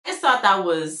thought that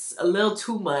was a little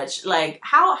too much. Like,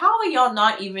 how are y'all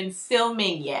not even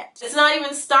filming yet? It's not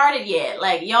even started yet.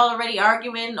 Like, y'all already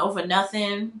arguing over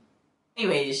nothing.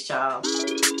 Anyways, child.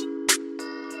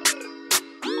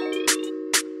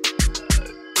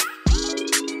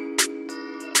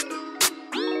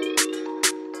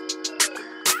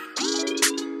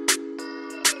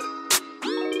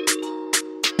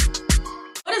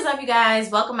 You guys,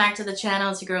 welcome back to the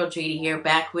channel. It's your girl JD here,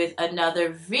 back with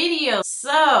another video.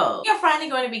 So we are finally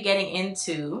going to be getting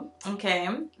into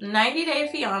 90 Day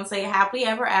Fiance Happily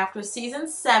Ever After season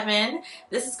 7.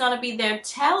 This is going to be their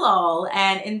tell-all,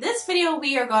 and in this video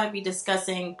we are going to be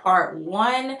discussing part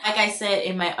 1. Like I said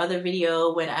in my other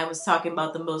video when I was talking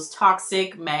about the most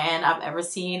toxic man I've ever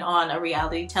seen on a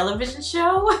reality television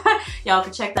show, y'all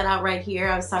can check that out right here.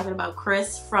 I was talking about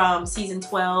Chris from season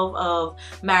 12 of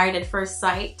Married at First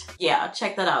Sight. Yeah,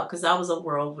 check that out because that was a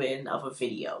whirlwind of a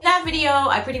video. In that video,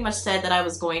 I pretty much said that I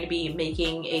was going to be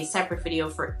making a separate video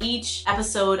for each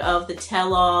episode of the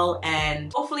tell-all,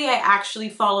 and hopefully I actually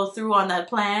follow through on that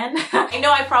plan. I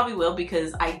know I probably will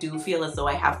because I do feel as though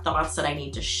I have thoughts that I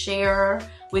need to share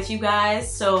with you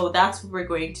guys, so that's what we're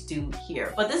going to do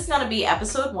here. But this is going to be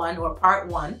episode 1 or part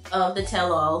 1 of the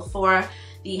tell-all for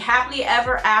the Happily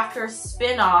Ever After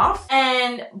spin-off,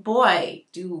 and boy,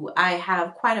 do I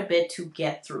have quite a bit to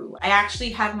get through. I actually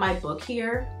have my book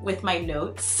here with my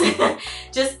notes,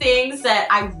 just things that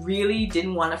I really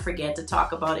didn't want to forget to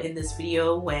talk about in this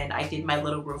video when I did my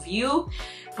little review.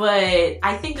 But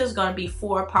I think there's gonna be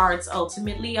 4 parts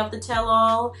ultimately of the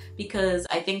tell-all, because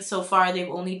I think so far they've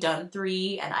only done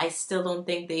 3, and I still don't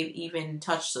think they've even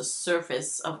touched the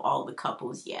surface of all the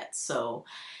couples yet. So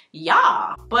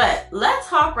yeah, but let's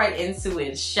hop right into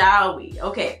it, shall we?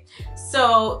 Okay,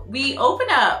 so we open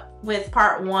up with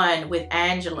part 1 with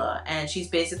Angela, and she's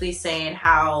basically saying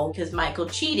how, because Michael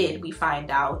cheated, we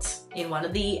find out in one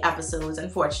of the episodes,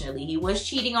 unfortunately, he was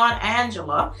cheating on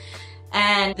Angela.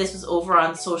 And this was over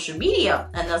on social media,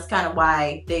 and that's kind of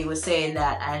why they were saying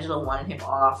that Angela wanted him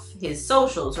off his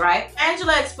socials, right?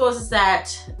 Angela exposes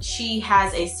that she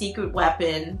has a secret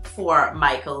weapon for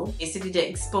Michael, basically to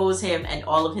expose him and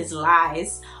all of his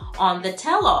lies on the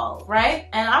tell-all, right?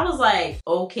 And I was like,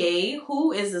 okay,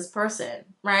 who is this person,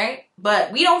 right?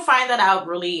 But we don't find that out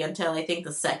really until I think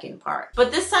the second part.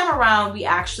 But this time around, we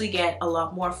actually get a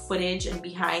lot more footage and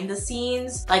behind the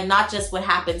scenes, like not just what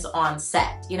happens on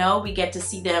set, you know? We get to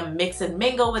see them mix and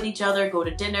mingle with each other, go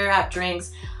to dinner, have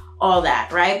drinks, all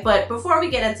that, right? But before we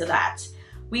get into that,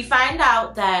 we find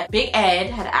out that Big Ed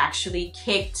had actually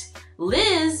kicked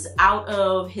Liz out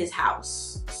of his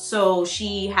house. So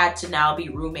she had to now be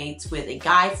roommates with a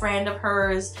guy friend of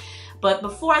hers. But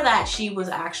before that, she was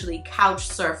actually couch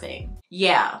surfing.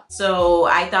 Yeah, so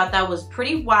I thought that was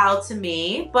pretty wild to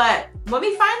me. But when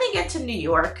we finally get to New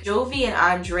York, Jovi and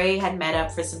Andre had met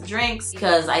up for some drinks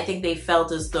because I think they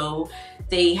felt as though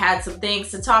they had some things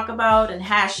to talk about and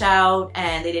hash out,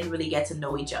 and they didn't really get to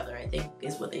know each other, I think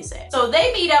is what they said. So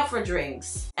they meet up for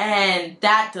drinks, and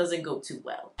that doesn't go too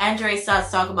well. Andre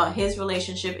starts talking about his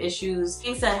relationship issues,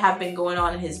 things that have been going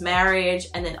on in his marriage,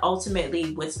 and then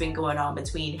ultimately what's been going on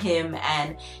between him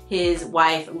and his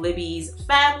wife Libby's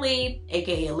family,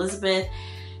 aka Elizabeth.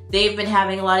 They've been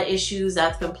having a lot of issues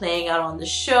that's been playing out on the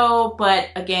show, but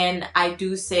again, I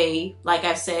do say, like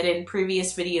I've said in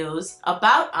previous videos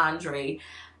about Andre,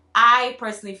 I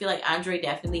personally feel like Andre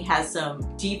definitely has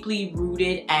some deeply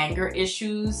rooted anger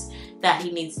issues that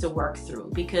he needs to work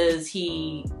through, because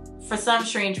he, for some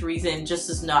strange reason, just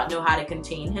does not know how to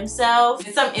contain himself.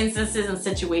 In some instances and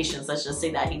situations, let's just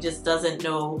say that, he just doesn't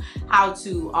know how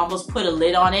to almost put a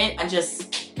lid on it and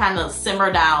just kind of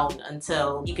simmer down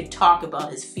until he could talk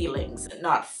about his feelings and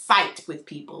not fight with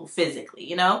people physically,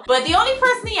 you know? But the only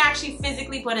person he actually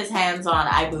physically put his hands on,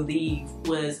 I believe,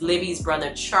 was Libby's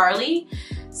brother Charlie.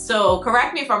 So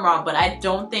correct me if I'm wrong, but I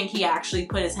don't think he actually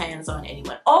put his hands on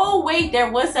anyone. Oh wait,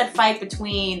 there was that fight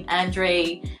between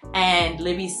Andre and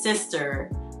Libby's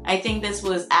sister. I think this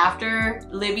was after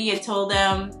Libby had told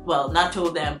them, well, not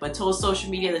told them, but told social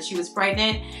media that she was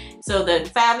pregnant. So the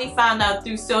family found out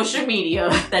through social media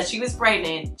that she was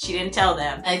pregnant. She didn't tell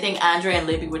them. I think Andre and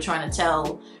Libby were trying to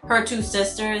tell her 2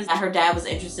 sisters that her dad was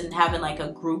interested in having like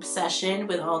a group session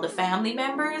with all the family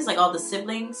members, like all the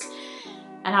siblings.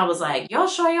 And I was like, y'all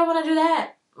sure y'all want to do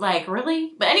that? Like,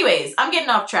 really? But anyways, I'm getting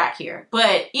off track here.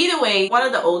 But either way, one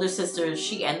of the older sisters,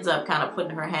 she ends up kind of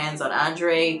putting her hands on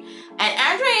Andre. And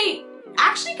Andre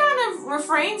actually kind of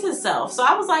refrains himself. So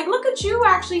I was like, look at you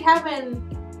actually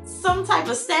having some type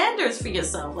of standards for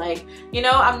yourself. Like, you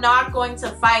know, I'm not going to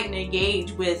fight and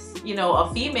engage with, you know,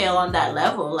 a female on that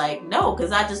level. Like, no, because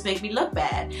that just make me look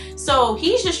bad. So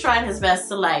he's just trying his best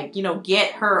to, like, you know,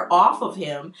 get her off of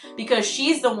him because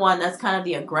she's the one that's kind of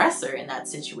the aggressor in that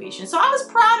situation. So I was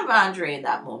proud of Andre in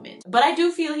that moment. But I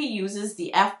do feel he uses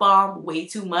the F-bomb way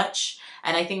too much.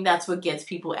 And I think that's what gets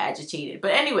people agitated.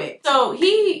 But anyway, so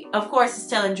he, of course, is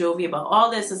telling Jovi about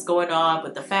all this is going on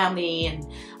with the family and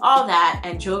all that.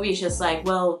 And Jovi is just like,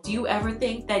 well, do you ever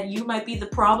think that you might be the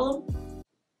problem?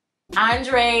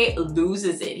 Andre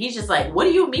loses it. He's just like, what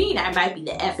do you mean I might be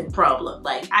the effing problem?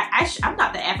 Like, I'm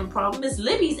not the effing problem. It's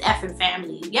Libby's effing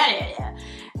family. Yeah.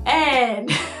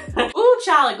 And ooh,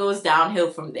 child, it goes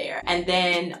downhill from there. And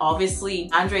then obviously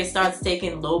Andre starts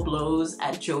taking low blows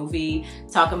at Jovi,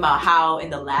 talking about how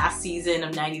in the last season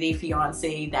of 90 Day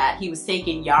Fiance that he was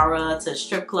taking Yara to a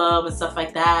strip club and stuff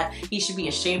like that. He should be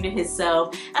ashamed of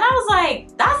himself. And I was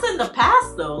like, that's in the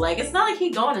past though. Like, it's not like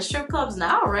he going to strip clubs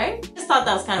now, right? I just thought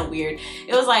that was kind of weird.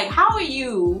 It was like, how are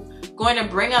you going to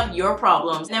bring up your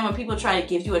problems, and then when people try to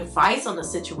give you advice on the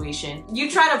situation,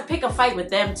 you try to pick a fight with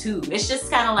them too? It's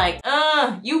just kind of like,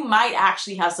 you might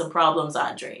actually have some problems,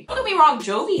 Andre. Don't get me wrong,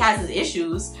 Jovi has his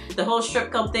issues. The whole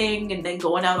strip club thing and then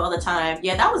going out all the time,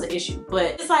 yeah, that was an issue.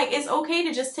 But it's like, it's okay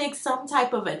to just take some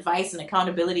type of advice and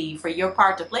accountability for your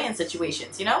part to play in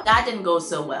situations, you know? That didn't go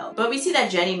so well. But we see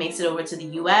that Jenny makes it over to the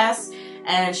US,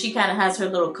 and she kind of has her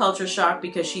little culture shock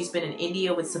because she's been in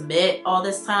India with Sumit all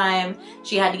this time.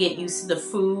 She had to get used to the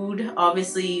food.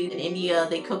 Obviously in India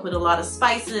they cook with a lot of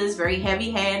spices, very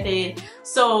heavy-handed,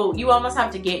 so you almost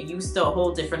have to get used to a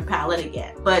whole different palate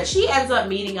again. But she ends up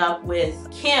meeting up with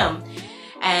Kim,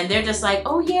 and they're just like,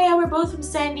 oh yeah, we're both from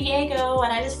San Diego,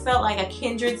 and I just felt like a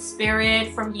kindred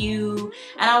spirit from you.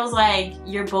 And I was like,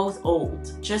 you're both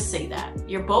old. Just say that.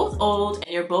 You're both old,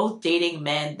 and you're both dating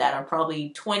men that are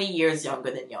probably 20 years younger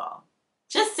than y'all.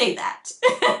 Just say that.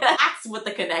 That's what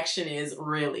the connection is,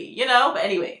 really, you know? But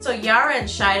anyway, so Yara and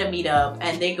Shida meet up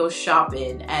and they go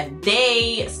shopping, and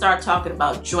they start talking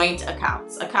about joint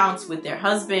accounts with their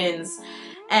husbands.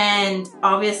 And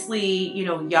obviously, you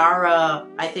know, Yara,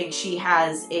 I think she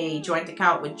has a joint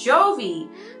account with Jovi.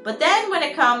 But then when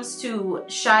it comes to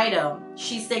Shida,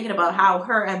 she's thinking about how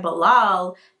her and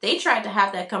Bilal, they tried to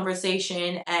have that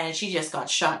conversation and she just got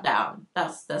shot down.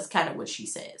 That's kind of what she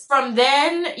says. From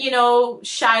then, you know,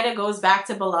 Shida goes back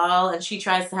to Bilal and she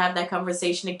tries to have that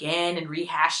conversation again and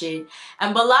rehash it.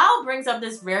 And Bilal brings up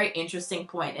this very interesting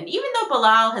point. And even though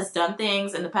Bilal has done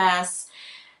things in the past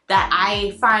that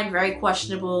I find very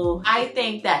questionable, I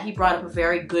think that he brought up a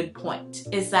very good point,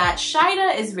 is that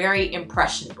Shida is very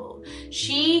impressionable.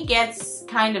 She gets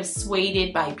kind of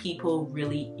swayed by people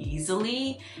really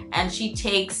easily, and she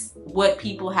takes what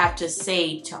people have to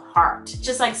say to heart.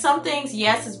 Just like some things,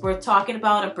 yes, it's worth talking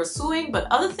about and pursuing, but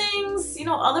other things, you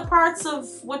know, other parts of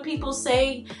what people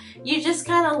say, you just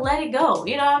kind of let it go,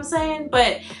 you know what I'm saying?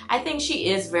 But I think she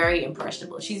is very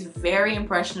impressionable. She's a very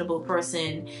impressionable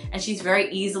person, and she's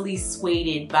very easily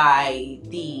swayed by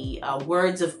the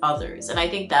words of others, and I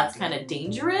think that's kind of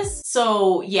dangerous.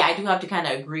 So yeah, I do have to kind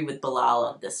of agree with Bilal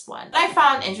on this one. What I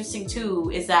found interesting too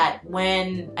is that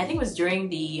when, I think it was during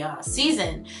the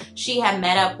season, she had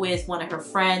met up with one of her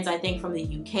friends, I think from the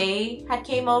UK, had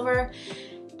came over.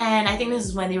 And I think this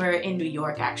is when they were in New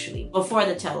York, actually, before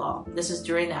the tell-all. This is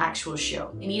during the actual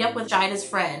show. They meet up with Shida's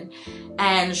friend,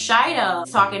 and Shida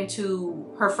is talking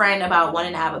to her friend about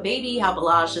wanting to have a baby, how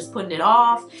Bilal's just putting it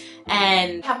off,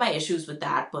 and I have my issues with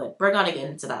that, but we're gonna get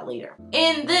into that later.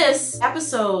 In this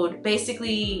episode,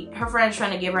 basically, her friend's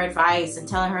trying to give her advice and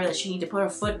telling her that she needs to put her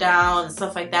foot down and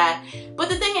stuff like that. But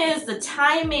the thing is, the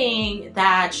timing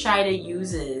that Shida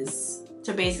uses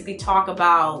to basically talk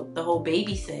about the whole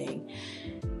baby thing,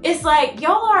 it's like,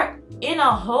 y'all are in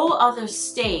a whole other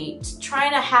state trying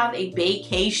to have a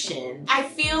vacation. I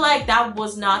feel like that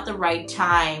was not the right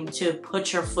time to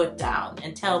put your foot down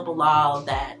and tell Bilal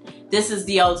that this is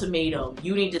the ultimatum.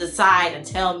 You need to decide and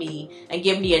tell me and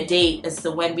give me a date as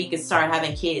to when we can start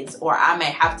having kids, or I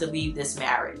might have to leave this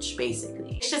marriage,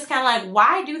 basically. It's just kind of like,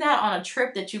 why do that on a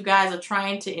trip that you guys are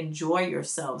trying to enjoy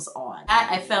yourselves on? That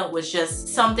I felt was just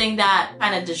something that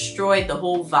kind of destroyed the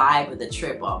whole vibe of the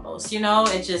trip almost, you know?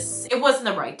 It wasn't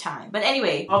the right time. But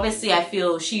anyway, obviously I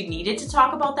feel she needed to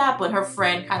talk about that, but her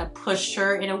friend kind of pushed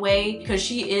her in a way because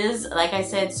she is, like I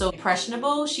said, so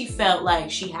impressionable. She felt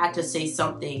like she had to say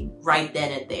something right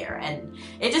then and there, and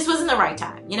it just wasn't the right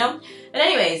time, you know? But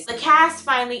anyways, the cast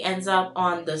finally ends up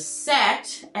on the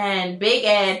set, and Big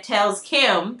Ed tells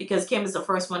Kim, because Kim is the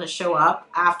first one to show up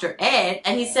after Ed,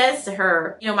 and he says to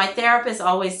her, you know, my therapist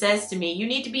always says to me, you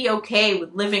need to be okay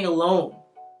with living alone.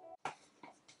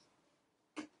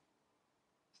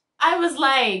 I was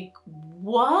like,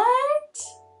 what?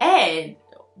 Ed,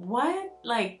 what?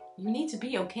 Like, you need to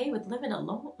be okay with living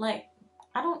alone? Like,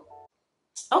 I don't...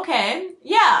 Okay,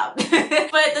 yeah.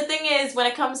 But the thing is, when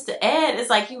it comes to Ed, it's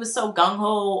like he was so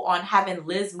gung-ho on having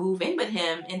Liz move in with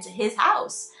him into his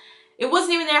house. It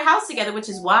wasn't even their house together, which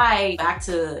is why, back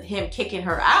to him kicking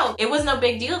her out, it was no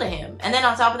big deal to him. And then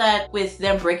on top of that, with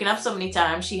them breaking up so many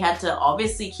times, she had to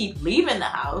obviously keep leaving the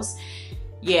house.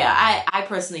 Yeah, I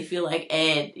personally feel like,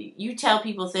 Ed, you tell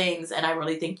people things and I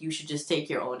really think you should just take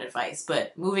your own advice.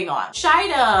 But moving on.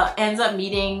 Shida ends up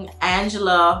meeting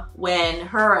Angela when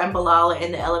her and Bilal are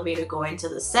in the elevator going to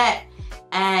the set.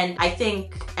 And I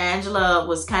think Angela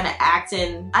was kind of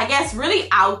acting, I guess, really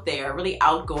out there, really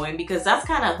outgoing, because that's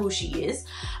kind of who she is.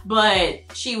 But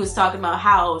she was talking about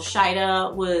how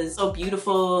Shida was so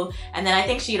beautiful. And then I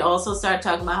think she had also started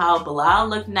talking about how Bilal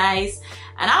looked nice.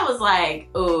 And I was like,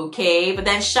 okay. But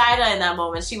then Shida in that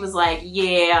moment, she was like,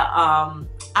 yeah, I'm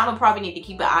gonna probably need to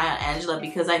keep an eye on Angela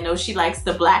because I know she likes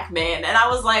the black man. And I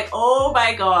was like, oh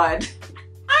my God.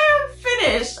 I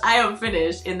am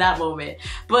finished in that moment.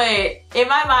 But in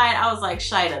my mind, I was like,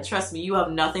 Shida, trust me, you have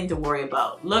nothing to worry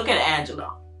about. Look at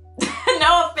Angela.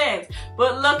 No offense,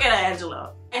 but look at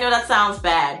Angela. I know that sounds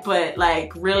bad, but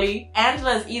like, really?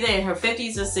 Angela is either in her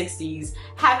 50s or 60s,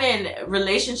 having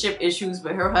relationship issues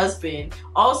with her husband,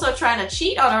 also trying to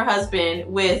cheat on her husband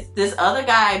with this other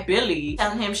guy, Billy,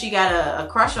 telling him she got a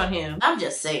crush on him. I'm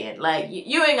just saying, like,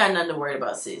 you ain't got nothing to worry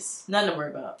about, sis. Nothing to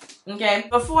worry about, okay?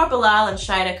 Before Bilal and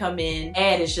Shida come in,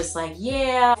 Ed is just like,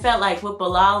 yeah, I felt like what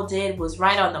Bilal did was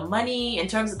right on the money, in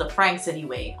terms of the pranks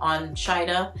anyway, on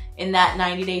Shida in that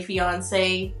 90 Day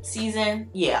Fiance season.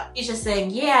 Yeah, he's just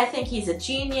saying, yeah, I think he's a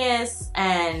genius,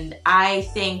 and I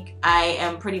think I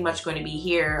am pretty much going to be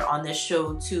here on this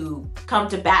show to come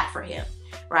to bat for him,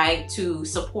 right? To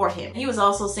support him. He was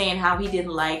also saying how he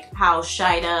didn't like how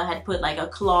Shida had put like a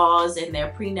clause in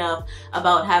their prenup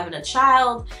about having a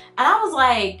child. And I was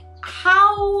like,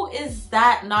 how is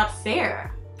that not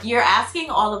fair? You're asking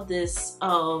all of this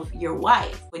of your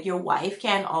wife, but your wife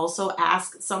can also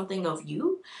ask something of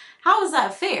you? How is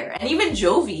that fair? And even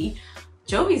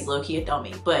Jovi's low-key a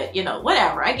dummy, but you know,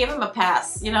 whatever. I give him a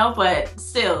pass, you know, but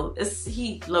still,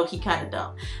 he low-key kind of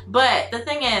dumb. But the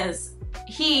thing is,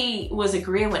 he was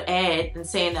agreeing with Ed and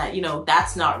saying that, you know,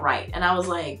 that's not right. And I was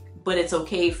like, but it's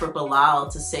okay for Bilal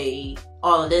to say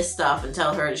all of this stuff and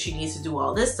tell her she needs to do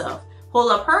all this stuff.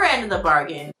 Hold up her end of the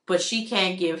bargain, but she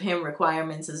can't give him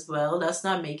requirements as well. That's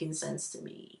not making sense to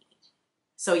me.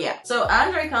 So yeah, so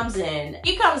Andre comes in.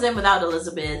 He comes in without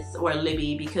Elizabeth or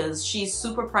Libby because she's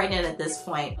super pregnant at this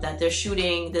point that they're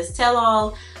shooting this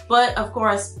tell-all. But of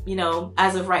course, you know,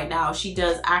 as of right now, she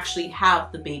does actually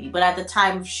have the baby. But at the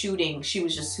time of shooting, she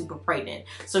was just super pregnant.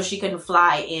 So she couldn't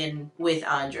fly in with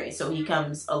Andre. So he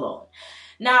comes alone.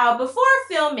 Now, before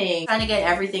filming, trying to get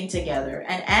everything together,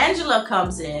 and Angela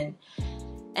comes in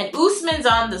and Usman's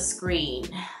on the screen.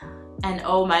 And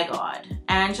oh my God,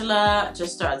 Angela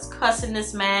just starts cussing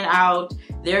this man out.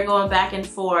 They're going back and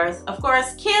forth. Of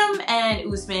course, Kim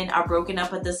and Usman are broken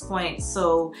up at this point.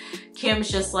 So Kim's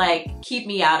just like, keep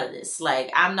me out of this.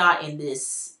 Like, I'm not in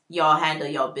this. Y'all handle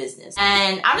y'all business.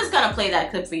 And I'm just gonna play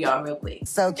that clip for y'all real quick.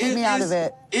 So keep me out of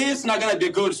it. It's not gonna be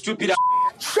good, stupid.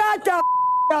 Shut the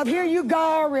up. Here you go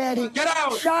already. Get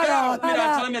out. Shut up.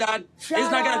 Tell me that. It's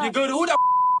not gonna be good. Who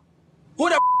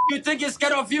the you think is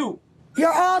scared of you?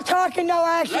 You're all talking, no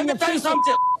action. Let me tell you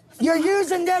something. You're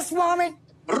using this woman.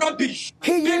 Rubbish.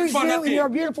 He Big used for you nothing. and you're a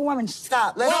beautiful woman.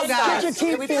 Stop. Let's stop.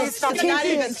 Can we please stop? Not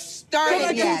even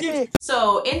started yet.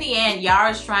 So in the end,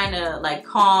 Yara's trying to like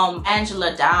calm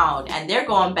Angela down and they're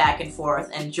going back and forth,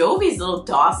 and Jovi's little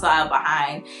docile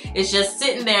behind is just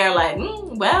sitting there like,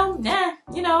 well, yeah,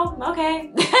 you know,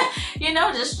 okay. You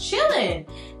know, just chilling.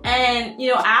 And, you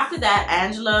know, after that,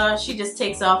 Angela, she just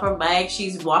takes off her bike.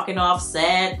 She's walking off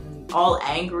set, all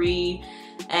angry.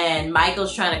 And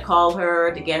Michael's trying to call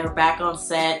her to get her back on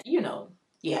set, you know.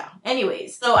 Yeah,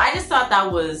 anyways, so I just thought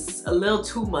that was a little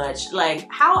too much. Like,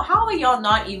 how are y'all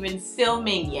not even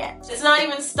filming yet? It's not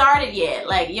even started yet.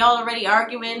 Like, y'all already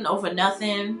arguing over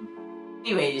nothing.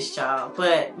 Anyways, y'all,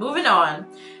 but moving on.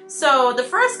 So the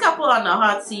first couple on the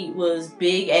hot seat was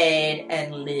Big Ed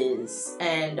and Liz.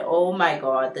 And oh my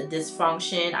God, the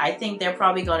dysfunction. I think they're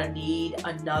probably gonna need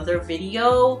another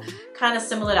video, kind of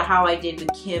similar to how I did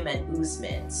with Kim and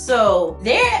Usman. So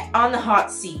they're on the hot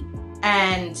seat.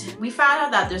 And we found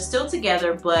out that they're still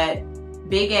together, but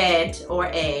Big Ed, or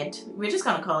Ed, we're just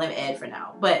gonna call him Ed for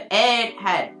now, but Ed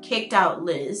had kicked out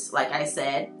Liz, like I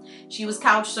said. She was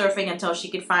couch surfing until she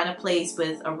could find a place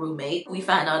with a roommate. We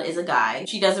found out is a guy.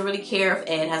 She doesn't really care if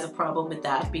Ed has a problem with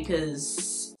that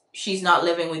because she's not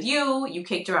living with you, you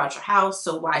kicked her out your house,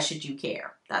 so why should you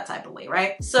care? That type of way,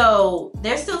 right? So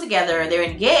they're still together, they're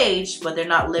engaged, but they're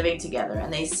not living together,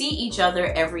 and they see each other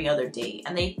every other day.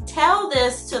 And they tell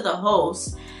this to the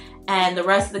host, and the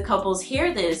rest of the couples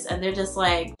hear this, and they're just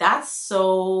like, that's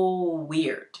so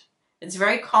weird. It's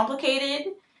very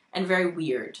complicated and very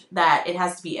weird that it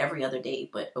has to be every other day,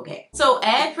 but okay. So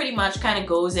Ed pretty much kind of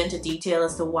goes into detail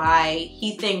as to why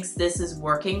he thinks this is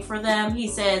working for them. He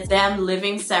says them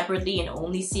living separately and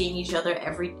only seeing each other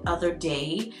every other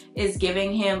day is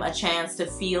giving him a chance to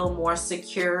feel more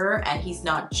secure, and he's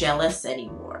not jealous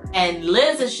anymore. And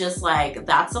Liz is just like,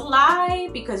 that's a lie,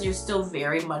 because you're still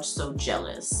very much so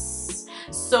jealous.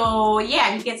 So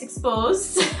yeah, he gets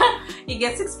exposed. He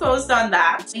gets exposed on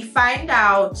that. We find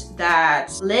out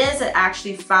that Liz had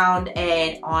actually found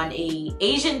Ed on a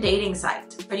Asian dating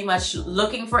site, pretty much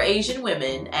looking for Asian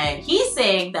women, and he's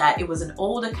saying that it was an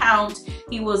old account,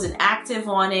 he wasn't active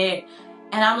on it.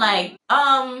 And I'm like,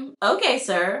 okay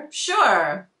sir,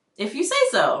 sure, if you say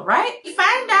so, right? We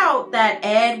find out that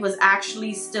Ed was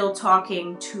actually still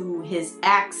talking to his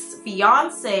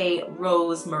ex-fiance,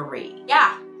 Rosemary.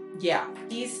 Yeah,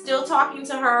 he's still talking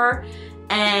to her,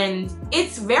 and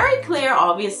it's very clear,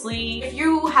 obviously, if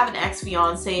you have an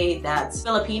ex-fiance that's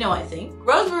Filipino, I think,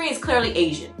 Rosemary is clearly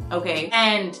Asian, okay?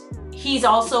 And he's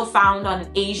also found on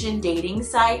an Asian dating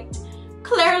site.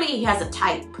 Clearly he has a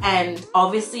type, and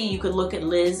obviously you could look at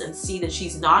Liz and see that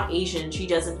she's not Asian, she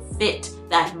doesn't fit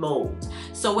that mold.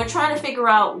 So we're trying to figure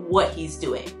out what he's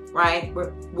doing, right?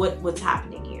 What's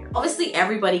happening here. Obviously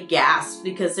everybody gasped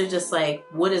because they're just like,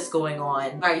 what is going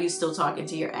on? Why are you still talking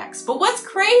to your ex? But what's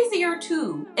crazier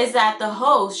too is that the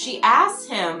host, she asked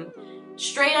him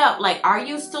straight up, like, are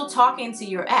you still talking to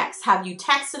your ex? Have you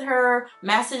texted her,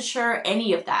 messaged her,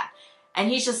 any of that? And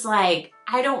he's just like,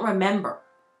 I don't remember.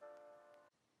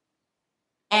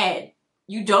 Ed,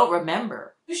 you don't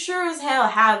remember. You sure as hell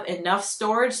have enough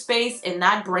storage space in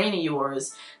that brain of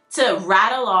yours to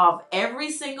rattle off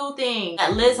every single thing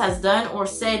that Liz has done or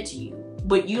said to you,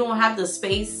 but you don't have the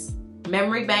space,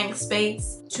 memory bank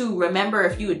space, to remember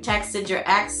if you had texted your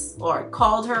ex or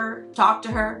called her, talked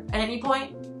to her at any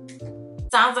point?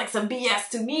 Sounds like some BS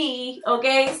to me,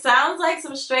 okay? Sounds like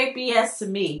some straight BS to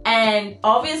me. And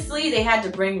obviously they had to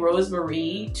bring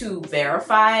Rosemary to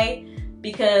verify,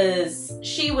 because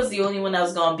she was the only one that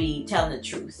was gonna be telling the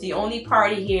truth. The only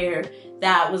party here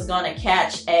that was gonna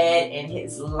catch Ed in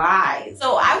his lies.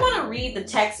 So I wanna read the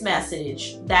text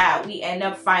message that we end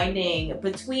up finding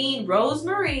between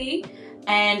Rosemary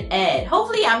and Ed.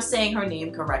 Hopefully I'm saying her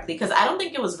name correctly, because I don't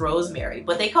think it was Rosemary,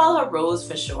 but they call her Rose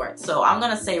for short, so I'm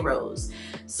gonna say Rose.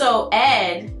 So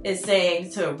Ed is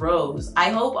saying to Rose, I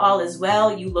hope all is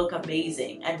well, you look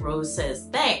amazing. And Rose says,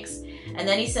 thanks. And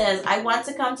then he says, I want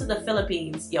to come to the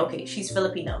Philippines. Yeah, okay, she's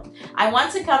Filipino. I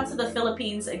want to come to the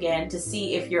Philippines again to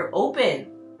see if you're open.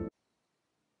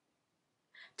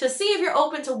 To see if you're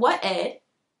open to what, Ed?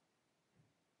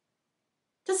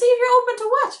 To see if you're open to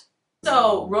what?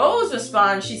 So Rose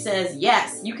responds, she says,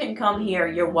 yes, you can come here,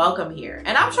 you're welcome here.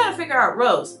 And I'm trying to figure out,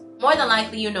 Rose, more than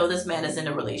likely you know this man is in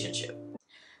a relationship.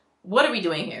 What are we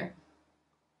doing here?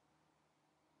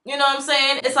 You know what I'm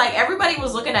saying? It's like everybody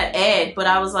was looking at Ed, but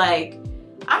I was like,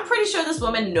 I'm pretty sure this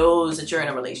woman knows that you're in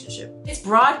a relationship. It's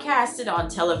broadcasted on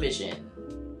television,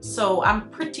 so I'm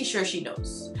pretty sure she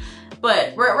knows.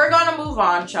 But we're gonna move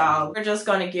on, child. We're just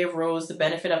gonna give Rose the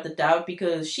benefit of the doubt,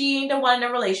 because she ain't the one in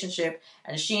a relationship,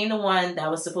 and she ain't the one that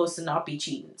was supposed to not be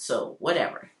cheating, so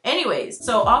whatever. Anyways,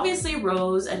 so obviously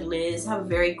Rose and Liz have a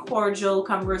very cordial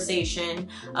conversation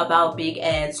about Big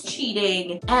Ed's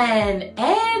cheating, and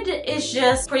Ed is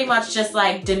just pretty much just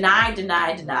like deny,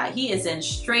 deny, deny. He is in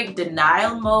straight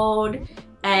denial mode,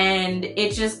 and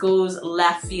it just goes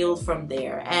left field from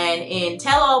there. And in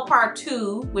Tell All Part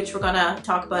 2, which we're gonna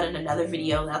talk about in another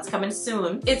video that's coming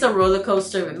soon, it's a roller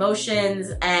coaster of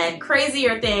emotions and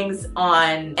crazier things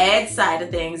on Ed's side of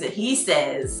things that he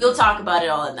says. We'll talk about it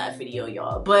all in that video,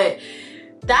 y'all. But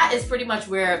that is pretty much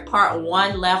where Part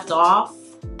 1 left off,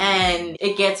 and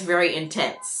it gets very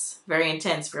intense. Very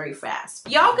intense, very fast.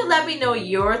 Y'all could let me know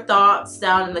your thoughts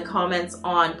down in the comments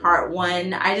on Part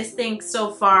 1. I just think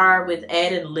so far with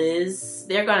Ed and Liz,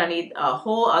 they're gonna need a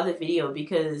whole other video,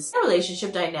 because their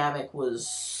relationship dynamic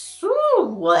was,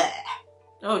 ooh, bleh.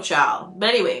 Oh, child. But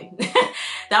anyway,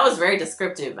 that was very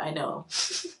descriptive, I know.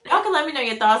 Y'all can let me know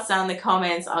your thoughts down in the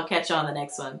comments. I'll catch you on the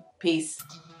next one. Peace.